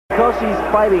because he's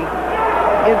fighting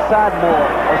inside more,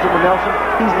 Azumah Nelson,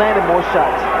 he's landing more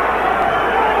shots.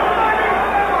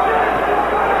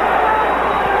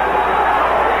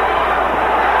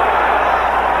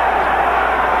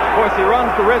 Of course, he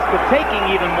runs the risk of taking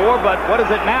even more, but what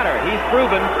does it matter? He's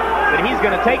proven that he's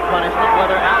going to take punishment,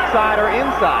 whether outside or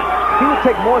inside. He would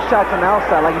take more shots on the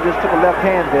outside, like he just took a left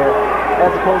hand there,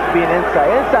 as opposed to being inside.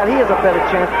 Inside, he has a better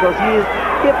chance because he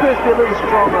appears to be a little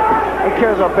stronger and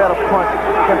carries a better punch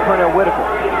than Pernell Whitaker.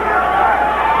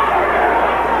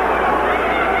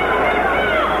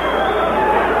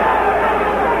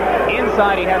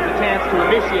 Inside, he has a chance to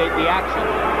initiate the action.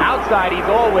 Outside, he's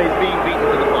always being beaten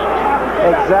to the punch.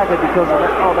 Exactly, because on the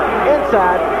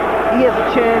inside, he has a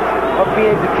chance of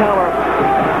being able to counter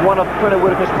one of Pernell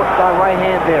Whitaker's right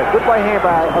hand there. Good right hand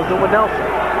by Azumah Nelson.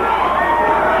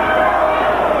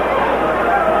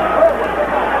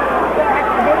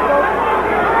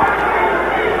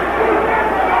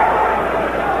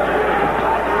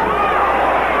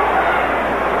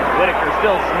 Whitaker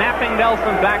still snapping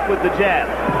Nelson back with the jab.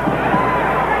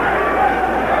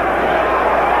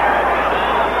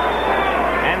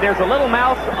 There's a little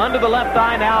mouse under the left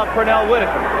eye now of Pernell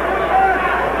Whitaker.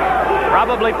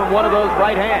 Probably from one of those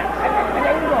right hands.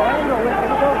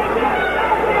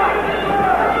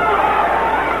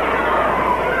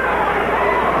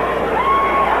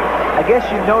 I guess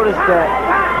you noticed that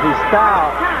the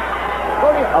style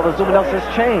of Azumah Nelson has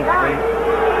changed. I mean,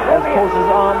 as opposed to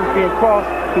his arms being crossed,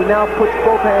 he now puts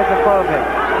both hands in front of him.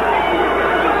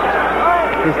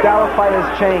 His style of fight has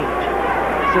changed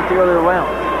since the earlier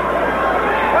rounds.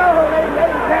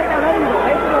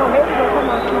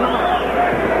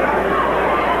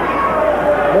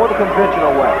 More the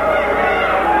conventional way.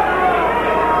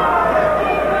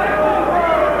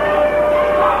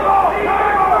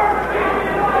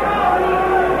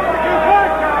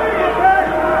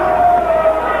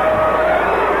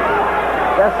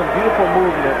 That's some beautiful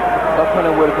movement by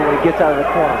Pernell Whitaker when he gets out of the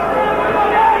corner.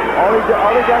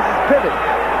 All he does is pivot.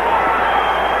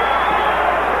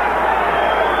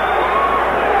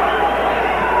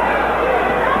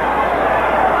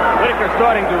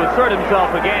 Starting to assert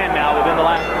himself again now within the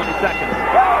last 20 seconds.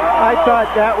 I thought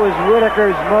that was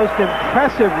Whitaker's most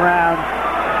impressive round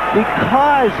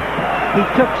because he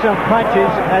took some punches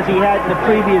as he had in the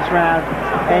previous round,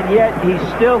 and yet he's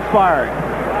still firing.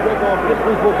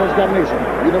 Combination.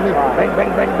 You know what I mean? Bang,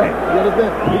 bang, bang, bang. You understand?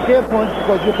 You can't punch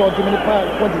because you're throwing too many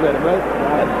punches at him, right?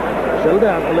 Settle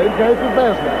down. Don't let him carry too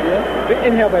fast now. Yeah?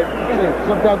 Inhale, baby.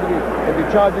 Sometimes if he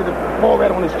charge you, to fall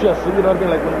right on his chest. So you know what I mean?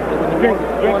 Like when you're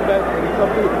going back and he's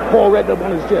something, fall right up on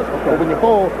his chest. Okay. But when you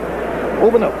fall,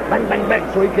 open up. Bang, bang, bang.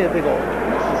 So he can't take off.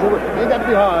 So it ain't got to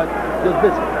be hard. Just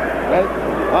busy. Right?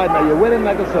 All right, now you're winning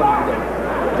like a son today.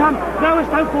 Tom, now it's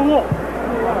time for war.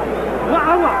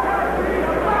 Come on.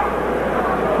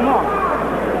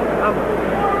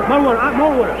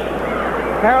 More water.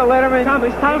 Harold Letterman, Tom,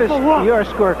 it's time for what? Your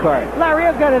scorecard. Larry,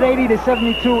 I've got it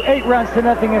 80-72, 8 rounds to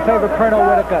nothing in favor of Pernell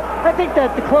Whitaker. I think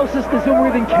that the closest Azumah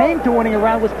even came to winning a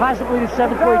round was possibly the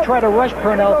 7th where he tried to rush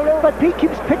Pernell, but Pete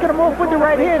keeps picking him off with the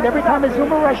right hand. Every time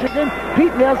Azumah rushes in,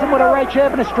 Pete nails him with a right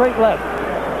jab and a straight left.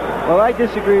 Well, I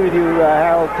disagree with you,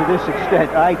 Harold, to this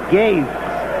extent. I gave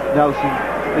Nelson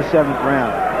the 7th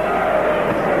round.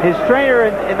 His trainer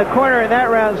in the corner in that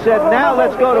round said, now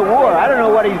let's go to war. I don't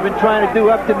know what he's been trying to do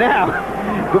up to now,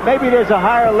 but maybe there's a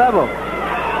higher level.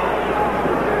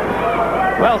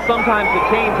 Well, sometimes a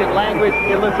change in language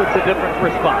elicits a different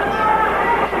response.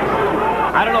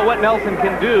 I don't know what Nelson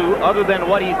can do other than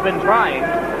what he's been trying.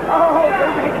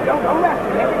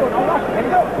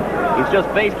 He's just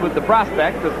faced with the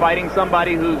prospect of fighting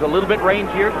somebody who's a little bit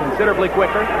rangier, considerably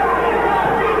quicker,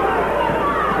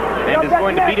 and is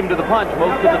going to beat him to the punch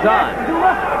most of the time.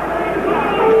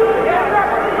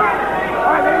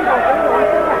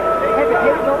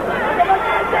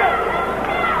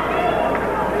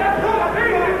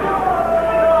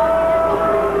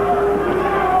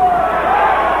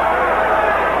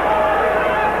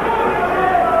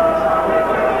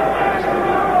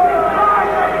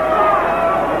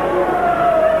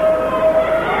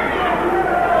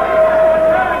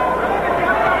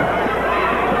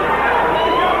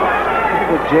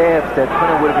 Jabs that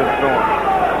Pernell Whitaker's throwing.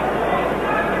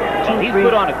 He's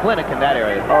put on a clinic in that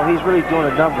area. Oh, he's really doing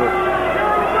a number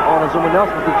on Azumah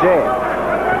Nelson with the jab.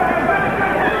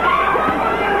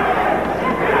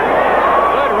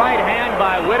 Good right hand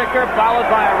by Whitaker,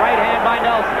 followed by a right hand by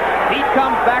Nelson. Pete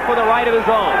comes back with a right of his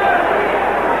own.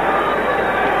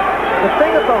 The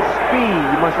thing about speed,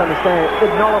 you must understand,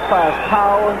 it nullifies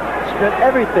power, strength,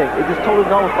 everything. It just totally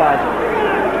nullifies it.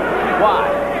 Why?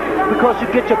 Because you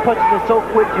get your punches in so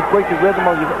quick, you break the rhythm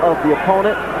of the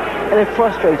opponent. and it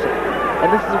frustrates him. And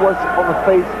this is what's on the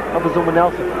face of Azumah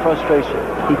Nelson, frustration.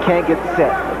 He can't get set.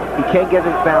 He can't get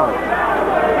his balance.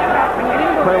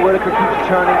 Pernell Whitaker keeps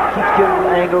turning, keeps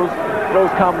giving angles, those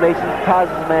combinations, ties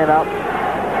his man up.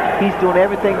 He's doing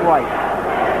everything right.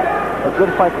 A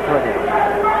good fight for Pernell.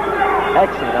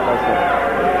 Excellent, I must say.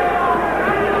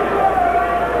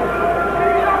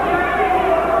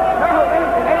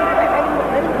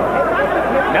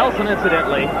 Nelson,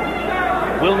 incidentally,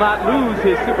 will not lose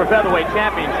his super featherweight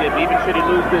championship, even should he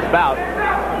lose this bout.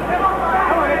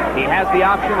 He has the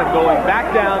option of going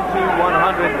back down to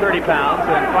 130 pounds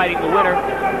and fighting the winner.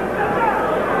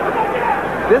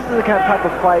 This is the kind of type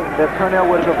of fight that Pernell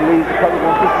Whitaker believes the public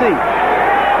wants to see.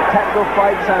 A tactical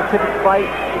fight, scientific fight.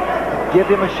 Give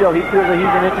him a show. He feels that he's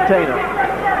an entertainer.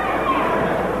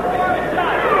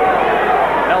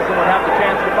 Nelson would have the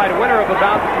chance to fight a winner of a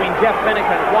bout between Jeff Fennick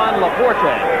and Juan Laporte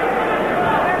and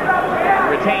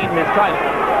retain his title.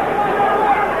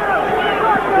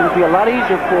 It would be a lot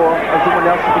easier for Azumah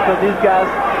Nelson because these guys'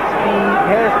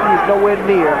 hand speed is nowhere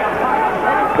near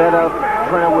that of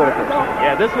Pernell Whitaker.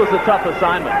 Yeah, this was a tough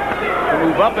assignment to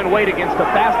move up in weight against a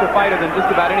faster fighter than just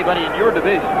about anybody in your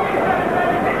division.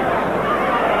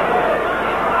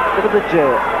 Look at the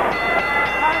jab.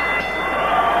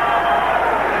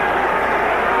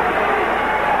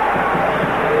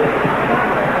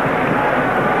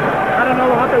 I don't know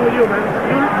what happened with you, man.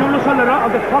 You lose on the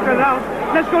fucking round.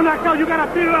 Let's go knock out. You got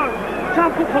to feel out.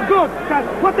 Champ for good.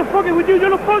 What the fuck is with you? You're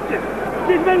not punching.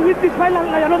 This man with this fight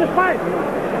like another fight.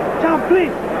 Champ,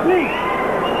 please.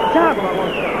 Champ.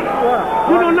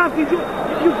 You know nothing.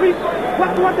 You feel.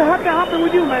 What the heck happened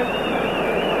with you, man?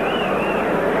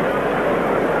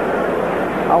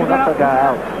 I will knock that guy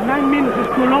out. 9 minutes is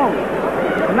too long.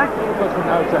 Because from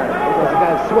outside. Because the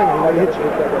guy's swinging, he hit you.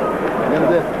 You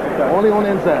understand? Only on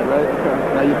the inside, right?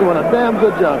 Now you're doing a damn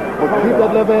good job. But keep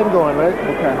that left hand going, right?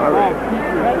 Okay. All right.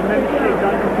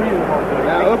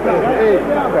 Now up and hey,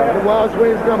 the wild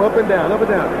swings come up and down, up and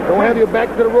down. Don't have your back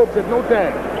to the ropes at no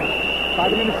time.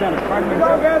 5 minutes center. 5 minutes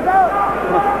center.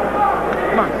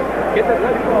 Come on. Get that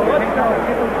left.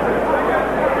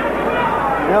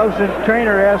 Nelson's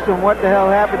trainer asked him what the hell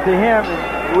happened to him,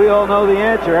 and we all know the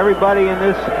answer. Everybody in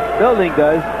this building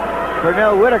does.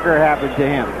 Pernell Whitaker happened to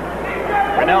him.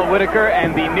 Pernell Whitaker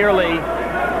and the nearly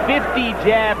 50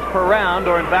 jabs per round,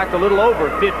 or in fact a little over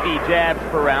 50 jabs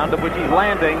per round, of which he's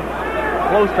landing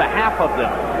close to half of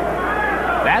them.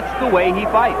 That's the way he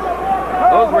fights.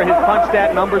 Those were his punch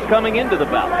stat numbers coming into the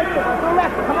bout.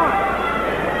 Come on.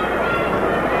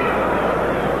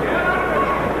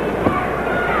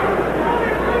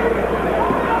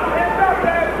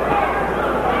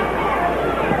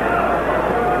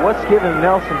 What's giving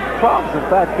Nelson problems is the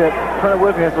fact that Pernell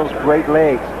Whitaker has those great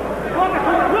legs.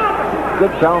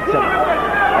 Good bouncing.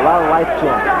 A lot of life to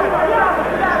him.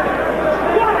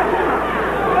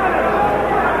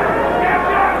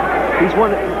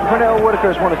 Pernell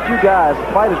Whitaker is one of the few guys,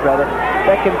 fighters rather,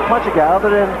 that can punch a guy other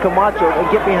than Camacho and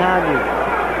get behind you.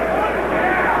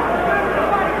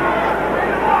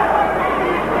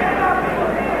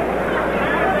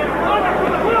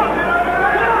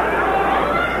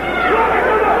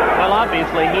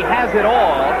 Obviously, he has it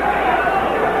all,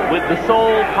 with the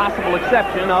sole possible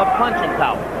exception of punching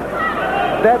power.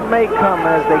 That may come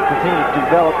as they continue to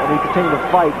develop and they continue to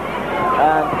fight.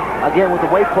 And again, with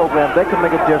the weight program, they can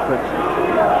make a difference.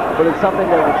 But it's something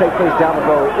that will take place down the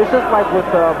road. It's just like with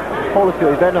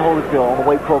Holyfield, Evander Holyfield on the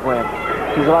weight program.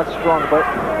 He's a lot stronger, but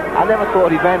I never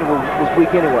thought Evander was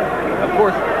weak anyway. Of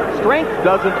course, strength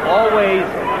doesn't always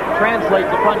translate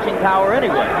to punching power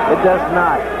anyway. It does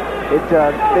not. It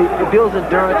builds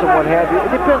endurance and what have you.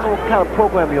 It depends on what kind of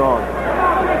program you're on.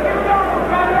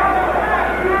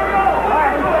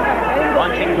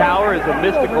 Punching power is a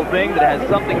mystical thing that has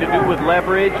something to do with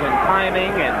leverage and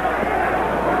timing and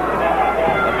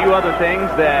a few other things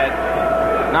that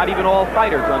not even all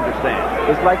fighters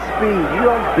understand. It's like speed. You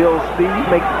don't build speed. You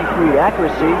create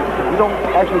accuracy. You don't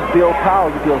actually build power.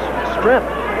 You build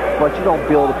strength, but you don't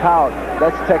build the power.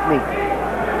 That's technique.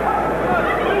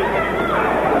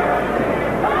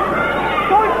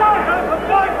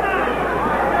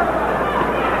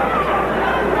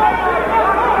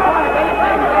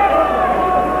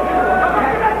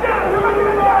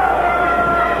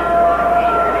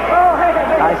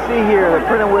 Here,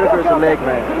 Pernell Whitaker is a leg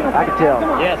man. I can tell.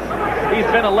 Yes, he's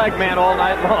been a leg man all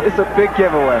night long. It's a big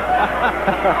giveaway.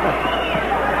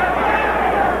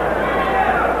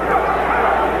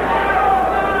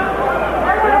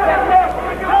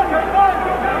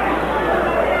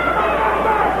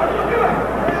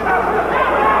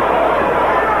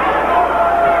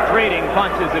 Trading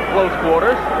punches at close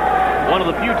quarters. One of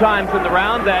the few times in the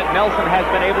round that Nelson has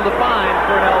been able to find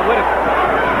Pernell Whitaker.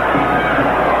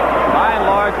 By and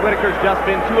large, Whitaker's just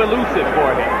been too elusive for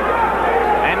him.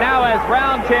 And now as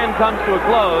round 10 comes to a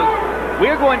close,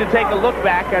 we're going to take a look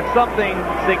back at something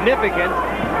significant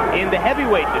in the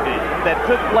heavyweight division that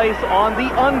took place on the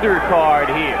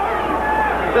undercard here.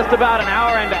 Just about an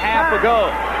hour and a half ago,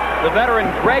 the veteran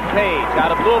Greg Page out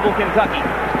of Louisville, Kentucky,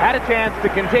 had a chance to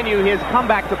continue his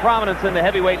comeback to prominence in the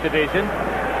heavyweight division,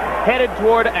 headed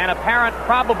toward an apparent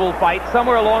probable fight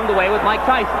somewhere along the way with Mike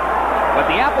Tyson. But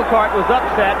the apple cart was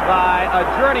upset by a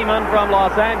journeyman from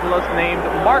Los Angeles named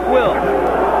Mark Wills,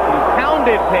 who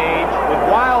pounded Page with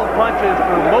wild punches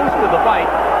through most of the fight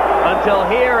until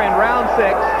here in round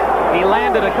 6, he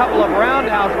landed a couple of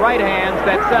roundhouse right hands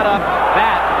that set up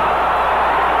that.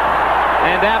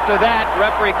 And after that,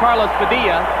 referee Carlos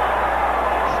Padilla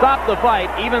stopped the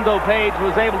fight, even though Page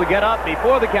was able to get up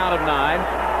before the count of 9.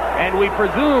 And we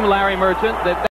presume, Larry Merchant, that